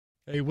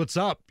Hey, what's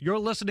up? You're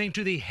listening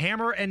to the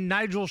Hammer and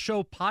Nigel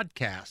Show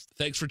podcast.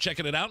 Thanks for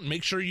checking it out, and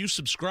make sure you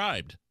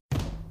subscribed.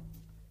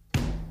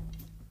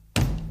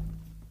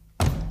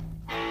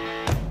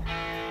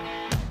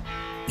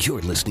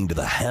 You're listening to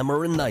the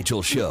Hammer and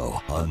Nigel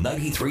Show on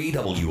 93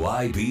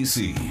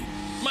 WIBC.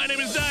 My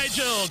name is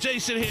Nigel.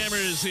 Jason Hammer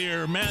is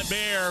here. Matt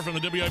Bear from the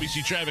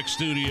WIBC Traffic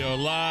Studio,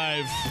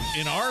 live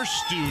in our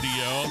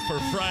studio for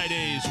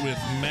Fridays with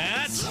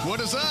Matt. What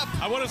is up?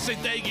 I want to say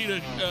thank you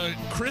to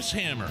Chris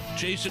Hammer,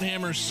 Jason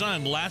Hammer's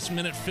son,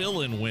 last-minute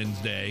fill-in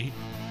Wednesday,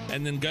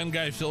 and then Gun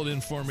Guy filled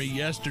in for me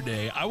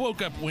yesterday. I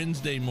woke up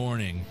Wednesday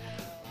morning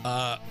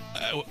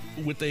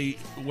with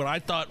what I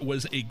thought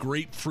was a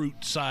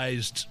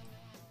grapefruit-sized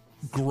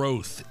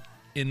growth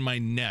in my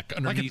neck,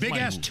 underneath like a big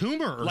ass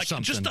tumor or like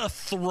something. Just a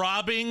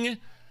throbbing,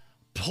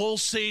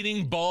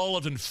 pulsating ball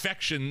of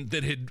infection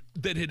that had.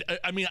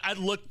 I mean, I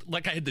looked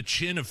like I had the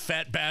chin of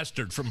Fat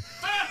Bastard from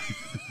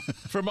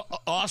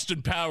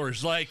Austin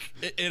Powers. Like,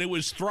 and it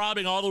was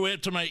throbbing all the way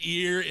up to my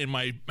ear, and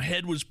my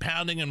head was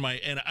pounding, and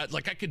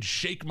I could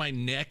shake my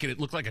neck, and it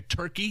looked like a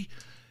turkey.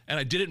 And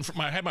I did it.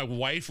 I had my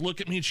wife look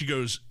at me, and she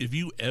goes, "If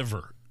you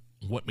ever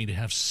want me to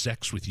have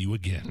sex with you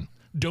again,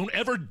 don't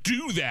ever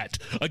do that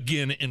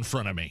again in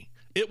front of me."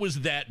 It was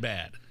that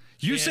bad.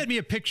 You sent me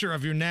a picture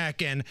of your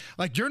neck, and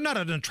like, you're not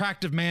an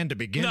attractive man to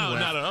begin with. No,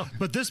 not at all.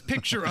 But this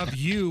picture of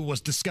you was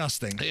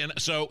disgusting. And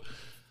so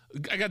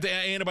I got the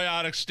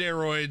antibiotics,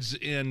 steroids,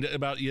 and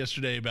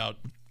yesterday,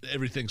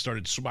 everything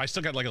started. I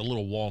still got like a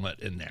little walnut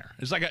in there.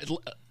 It's like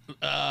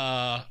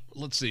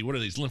let's see, what are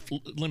these?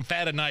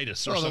 Lymphadenitis or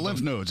something. The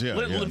lymph nodes, yeah.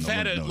 Like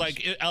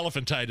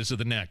elephantitis of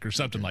the neck or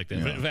something like that.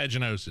 Yeah.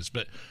 Vaginosis.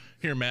 But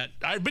here, Matt,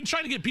 I've been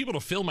trying to get people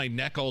to feel my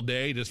neck all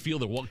day, just feel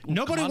the...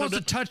 Nobody wants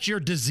to touch your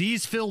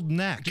disease-filled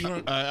neck.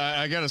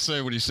 I got to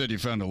say, when you said you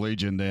found a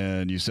lesion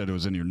and you said it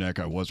was in your neck,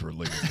 I was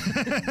relieved.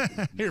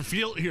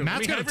 Here.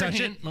 Matt's going to touch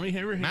it. Let me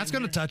have your hand. Matt's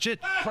going to touch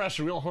it. Press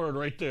real hard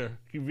right there.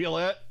 Can you feel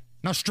that?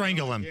 Now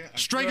strangle him.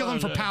 Strangle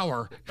him for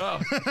power. Oh,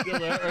 feel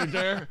that right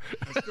there?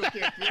 I still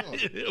can't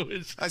feel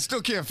it. I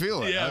still can't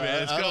feel it. Yeah,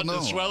 man. I don't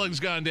know. The swelling's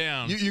gone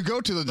down. You go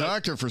to the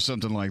doctor for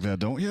something like that,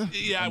 don't you?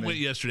 Yeah, I went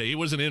yesterday. He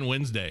wasn't in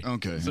Wednesday.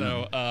 Okay.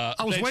 So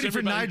I was waiting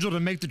for Nigel to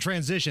make the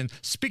transition.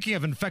 Speaking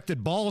of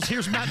infected balls,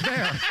 here's Matt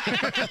Bear.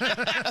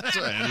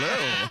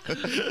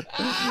 Hello.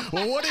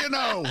 Well, what do you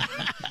know?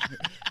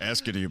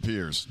 Ask it, he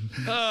appears.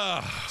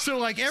 So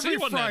like every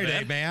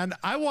Friday, man,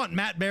 I want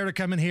Matt Bear to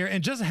come in here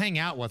and just hang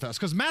out with us,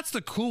 because Matt's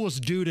the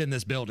coolest dude in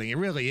this building. He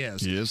really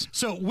is. He is.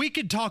 So we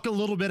could talk a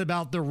little bit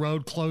about the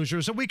road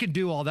closures, and we can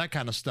do all that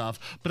kind of stuff.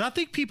 But I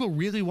think people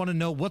really want to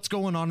know what's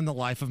going on in the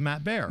life of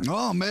Matt Bear.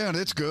 Oh, man,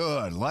 it's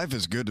good. Life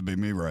is good to be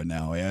me right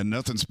now, and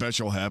nothing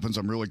special happens.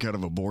 I'm really kind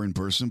of a boring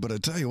person, but I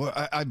tell you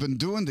what, I've been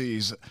doing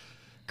these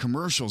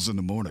commercials in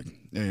the morning,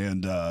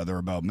 and they're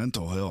about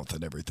mental health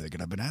and everything.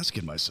 And I've been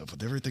asking myself,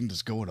 with everything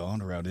that's going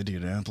on around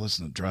Indianapolis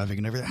and the driving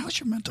and everything, how's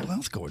your mental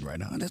health going right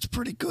now? And it's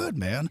pretty good,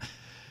 man.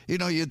 You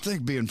know, you'd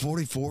think being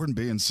 44 and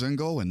being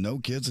single and no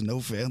kids and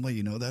no family,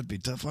 you know, that'd be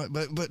tough.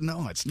 But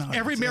no, it's not.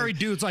 Every married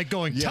dude's like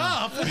going,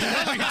 tough? What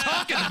are you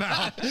talking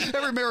about?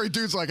 Every married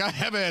dude's like, I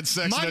haven't had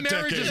sex My in a decade. My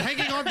marriage is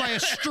hanging on by a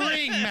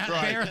string, Matt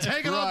Bear. It's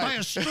hanging on by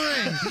a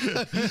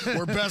string.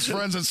 We're best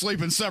friends and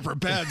sleep in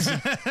separate beds.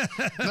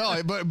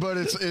 No, but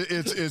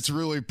it's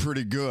really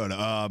pretty good.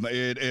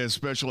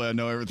 Especially, I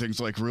know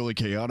everything's like really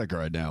chaotic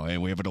right now,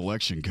 and we have an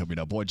election coming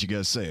up. What'd you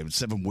guys say?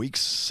 7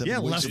 weeks?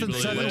 7 weeks less than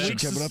 7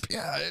 weeks coming up.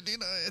 Yeah, you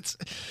know,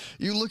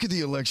 you look at the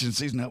election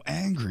season, how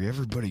angry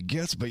everybody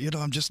gets, but, you know,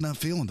 I'm just not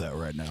feeling that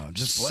right now. I'm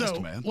just blessed,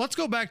 man. Let's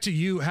go back to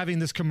you having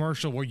this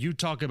commercial where you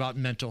talk about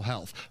mental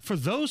health. For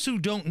those who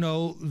don't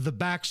know the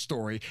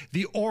backstory,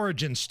 the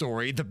origin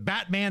story, the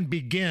Batman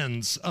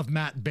Begins of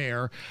Matt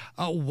Bear,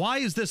 why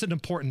is this an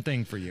important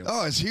thing for you?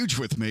 Oh, it's huge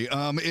with me.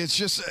 It's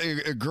just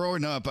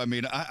growing up, I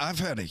mean, I've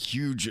had a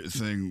huge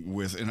thing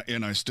with,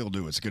 and I still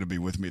do, it's going to be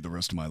with me the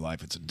rest of my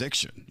life. It's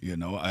addiction. You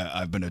know,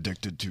 I've been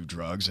addicted to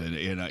drugs,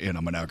 and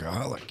I'm an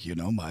alcoholic, you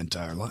know, my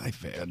entire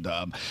life. And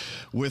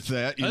with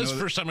that, you know, that's the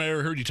first time I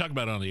ever heard you talk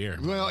about it on the air.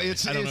 Well,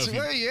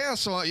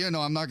 so, you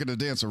know, I'm not going to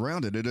dance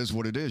around it. It is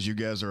what it is. You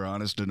guys are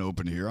honest and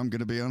open here. I'm going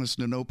to be honest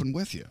and open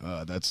with you.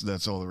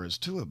 That's all there is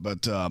to it.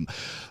 But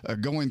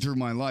going through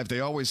my life, they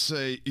always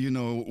say, you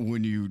know,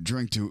 when you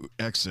drink to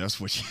excess,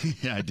 which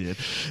I did.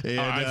 And,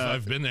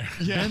 I've been there.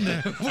 Yeah, been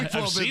there.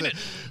 I've seen it.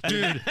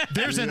 Dude,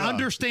 there's an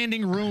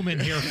understanding room in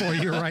here for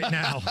you right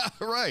now.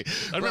 Right.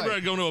 I remember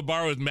going to a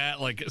bar with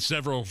Matt like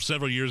several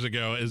years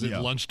ago as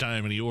at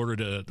lunchtime, and he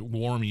ordered a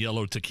warm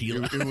yellow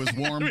tequila. It was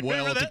warm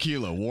well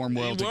tequila. Warm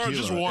well tequila.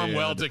 Just warm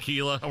well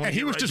tequila. And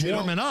he was just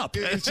warming up.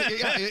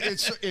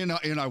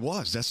 And I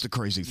was. That's the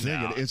crazy thing.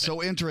 No, it's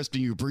so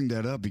interesting you bring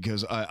that up,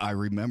 because I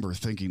remember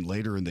thinking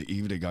later in the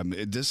evening,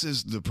 this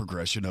is the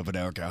progression of an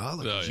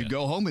alcoholic. Oh, you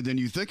go home and then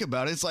you think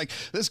about it. It's like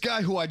this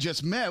guy who I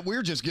just met, we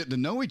were just getting to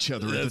know each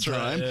other at the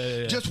time.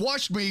 Right. Just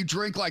watched me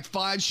drink like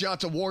 5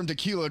 shots of warm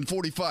tequila in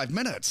 45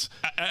 minutes.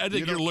 I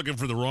think you're looking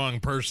for the wrong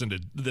person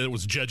that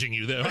was judging judging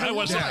you, though. I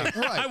wasn't.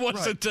 I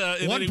wasn't.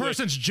 In One any way-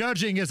 person's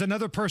judging is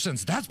another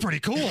person's. That's pretty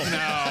cool.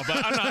 No,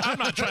 but I'm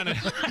not trying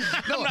to.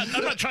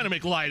 I'm not trying to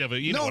make light of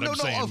it. You know what I'm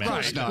saying, of man.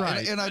 course not.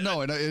 Right. And I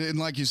know, and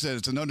like you said,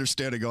 it's an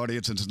understanding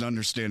audience, it's an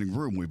understanding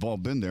room. We've all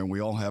been there, and we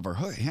all have our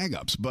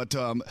hang-ups. But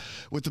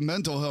with the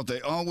mental health,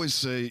 they always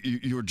say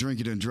your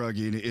drinking and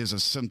drugging is a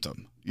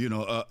symptom,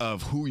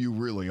 of who you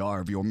really are,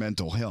 of your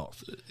mental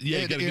health. Yeah,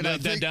 you got to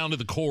get that down to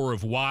the core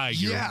of why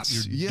you're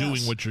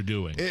doing what you're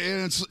doing.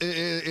 And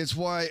it's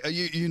why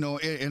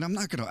and I'm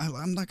not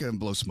gonna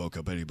blow smoke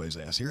up anybody's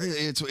ass here.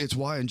 It's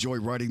why I enjoy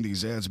writing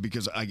these ads,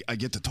 because I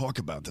get to talk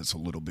about this a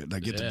little bit. And I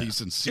get to be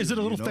sincere. Is it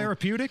a little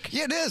therapeutic?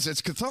 Yeah, it is.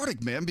 It's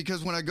cathartic, man,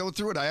 because when I go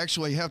through it, I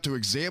actually have to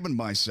examine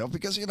myself,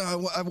 because,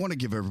 I want to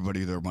give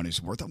everybody their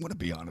money's worth. I want to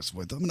be honest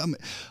with them. And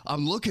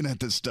I'm looking at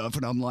this stuff,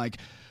 and I'm like,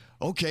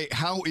 okay,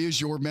 how is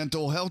your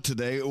mental health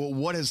today?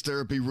 What has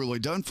therapy really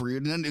done for you?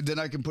 And then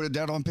I can put it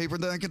down on paper,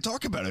 and then I can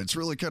talk about it. It's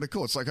really kind of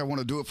cool. It's like I want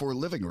to do it for a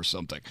living or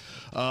something.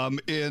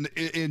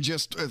 And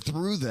just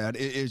through that,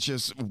 it's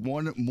just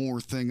one more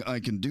thing I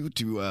can do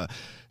to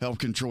help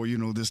control,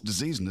 this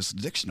disease and this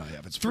addiction I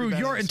have. It's Through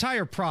your badass.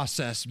 entire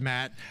process,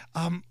 Matt,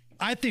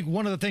 I think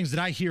one of the things that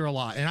I hear a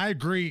lot, and I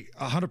agree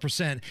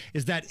 100%,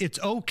 is that it's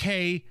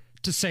okay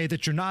to say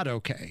that you're not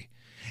okay.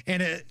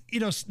 And,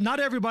 not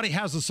everybody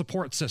has a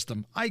support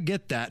system. I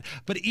get that.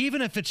 But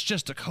even if it's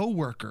just a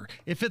coworker,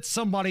 if it's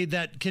somebody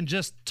that can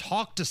just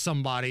talk to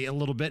somebody a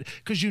little bit,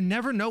 because you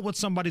never know what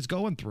somebody's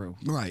going through.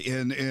 Right.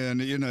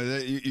 And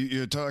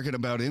you're talking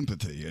about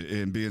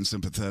empathy and being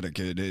sympathetic.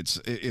 And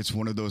it's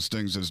one of those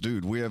things as,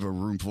 dude, we have a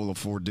room full of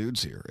 4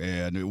 dudes here.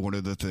 And one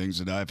of the things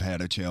that I've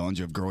had a challenge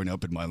of growing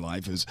up in my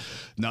life is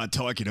not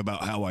talking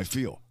about how I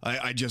feel.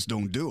 I just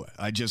don't do it.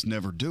 I just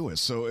never do it.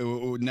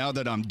 So now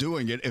that I'm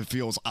doing it, it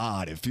feels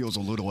odd. It feels a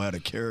little out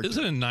of character.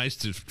 Isn't it nice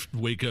to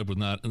wake up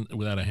without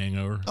a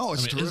hangover? Oh,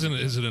 it's terrific.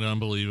 Isn't it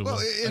unbelievable?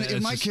 Well,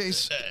 in my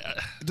case,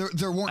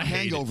 there weren't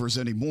hangovers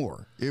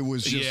anymore. It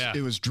was just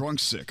it was drunk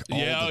sick all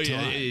the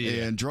time,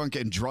 and drunk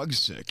and drug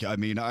sick. I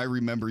mean, I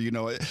remember,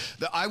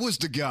 I was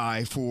the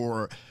guy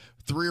for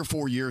 3 or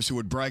 4 years who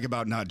would brag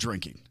about not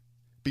drinking,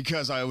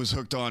 because I was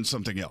hooked on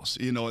something else,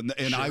 and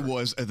Sure. I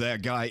was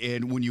that guy.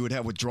 And when you would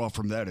have withdrawal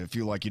from that, I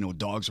feel like,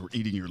 dogs were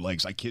eating your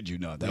legs. I kid you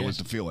not. That was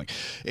the feeling.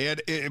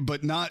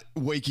 But not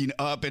waking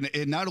up and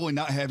not only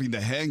not having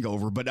the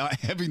hangover, but not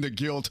having the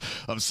guilt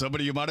of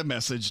somebody you might have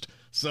messaged,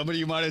 somebody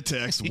you might have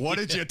texted. What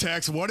did you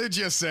text? What did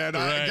you send?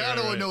 God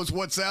only knows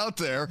what's out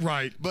there.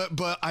 Right.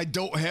 But I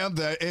don't have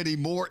that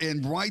anymore.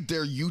 And right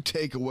there, you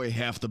take away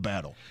half the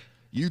battle.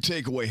 You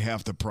take away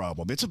half the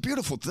problem. It's a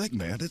beautiful thing,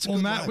 man. It's a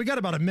good Matt, life. we got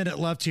about a minute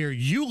left here.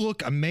 You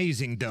look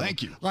amazing, though.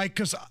 Thank you.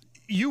 Because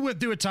you went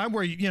through a time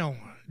where,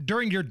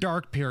 during your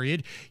dark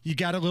period, you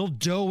got a little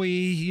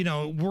doughy,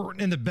 weren't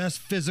in the best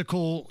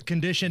physical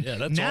condition. Yeah,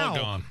 that's now, all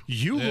gone.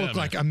 You look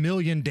like $1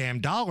 million damn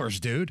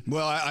dollars, dude.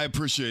 Well, I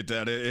appreciate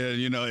that.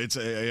 It's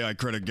I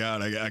credit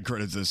God. I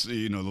credit this,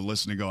 the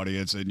listening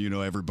audience and,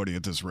 everybody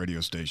at this radio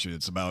station.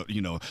 It's about,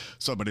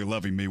 somebody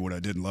loving me when I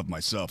didn't love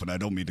myself. And I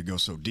don't mean to go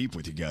so deep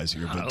with you guys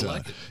here, but, I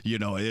like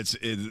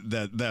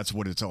it. that's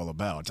what it's all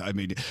about. I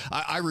mean,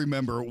 I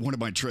remember one of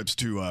my trips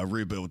to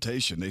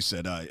rehabilitation. They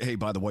said, hey,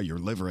 by the way, your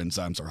liver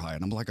enzymes are high.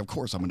 And I'm like, of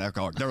course, I'm an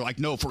alcoholic. They're like,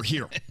 no, for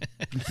here.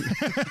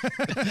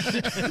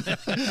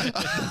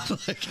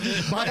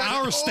 By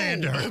our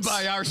standards.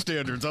 By our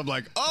standards. I'm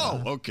like,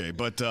 okay.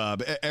 But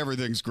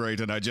everything's great.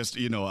 And I just,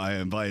 I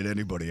invite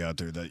anybody out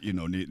there that,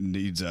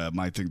 needs,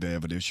 might think they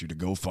have an issue to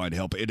go find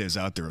help. It is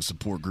out there. A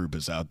support group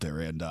is out there.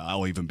 And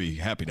I'll even be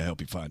happy to help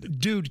you find it.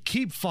 Dude,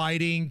 keep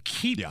fighting.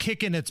 Keep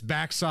kicking its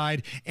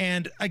backside.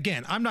 And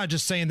again, I'm not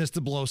just saying this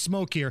to blow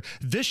smoke here.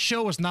 This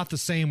show is not the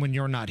same when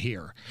you're not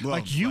here. Well,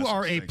 you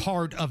are a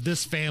part of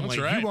this family.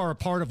 That's right. You are a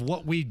part of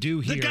what we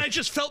do here. The guy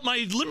just felt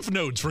my lymph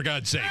nodes, for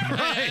God's sake.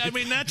 I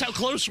mean, that's how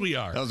close we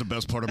are. That was the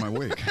best part of my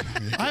week.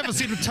 I haven't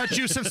seen him touch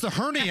you since the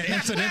hernia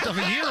incident of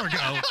a year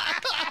ago.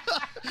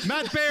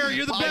 Matt Baer,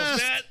 you're the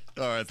best.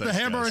 All right, The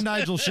Hammer and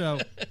Nigel Show.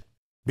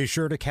 Be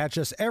sure to catch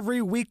us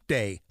every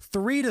weekday,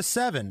 3 to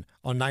 7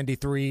 on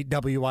 93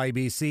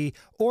 WIBC,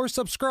 or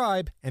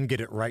subscribe and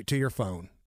get it right to your phone.